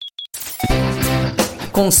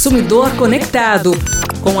Consumidor Conectado,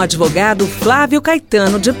 com o advogado Flávio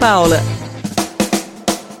Caetano de Paula.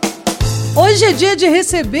 Hoje é dia de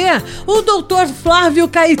receber o Dr. Flávio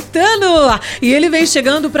Caetano e ele vem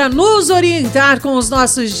chegando para nos orientar com os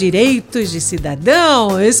nossos direitos de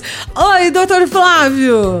cidadãos. Oi, Dr.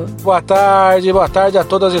 Flávio! Boa tarde a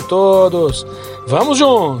todas e todos. Vamos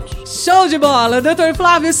juntos! Show de bola! Dr.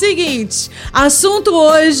 Flávio, é o seguinte, assunto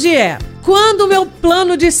hoje é: quando o meu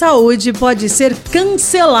plano de saúde pode ser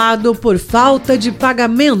cancelado por falta de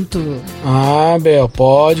pagamento? Bel,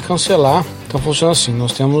 pode cancelar. Então funciona assim,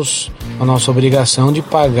 nós temos a nossa obrigação de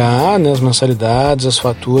pagar, né, as mensalidades, as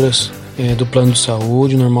faturas do plano de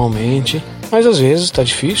saúde normalmente, mas às vezes está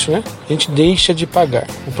difícil, né? A gente deixa de pagar.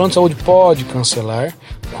 O plano de saúde pode cancelar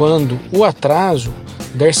quando o atraso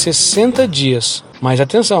der 60 dias. Mas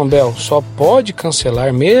atenção, Bel, só pode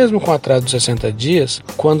cancelar mesmo com atraso de 60 dias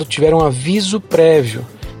quando tiver um aviso prévio,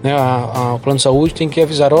 né? O plano de saúde tem que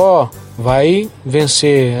avisar, vai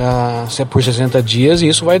vencer por 60 dias e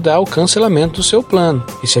isso vai dar o cancelamento do seu plano.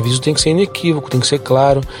 Esse aviso tem que ser inequívoco, tem que ser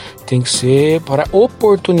claro, tem que ser para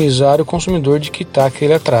oportunizar o consumidor de quitar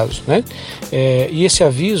aquele atraso, né? E esse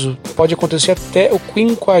aviso pode acontecer até o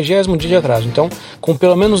 50º dia de atraso. Então, com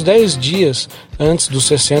pelo menos 10 dias antes dos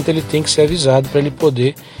 60, ele tem que ser avisado para ele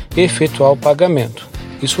poder efetuar o pagamento.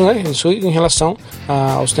 Isso em relação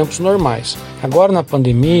aos tempos normais. Agora, na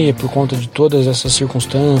pandemia, por conta de todas essas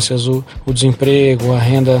circunstâncias, o desemprego, a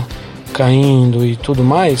renda caindo e tudo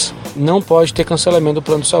mais, não pode ter cancelamento do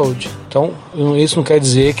plano de saúde. Então, isso não quer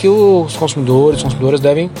dizer que os consumidoras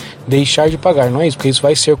devem deixar de pagar, não é isso, porque isso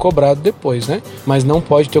vai ser cobrado depois, né? Mas não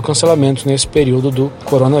pode ter o cancelamento nesse período do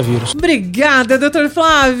coronavírus. Obrigada, Dr.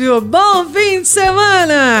 Flávio. Bom fim de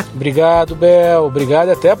semana! Obrigado, Bel. Obrigado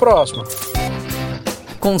e até a próxima.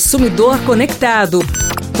 Consumidor Conectado,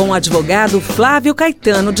 com o advogado Flávio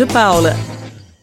Caetano de Paula.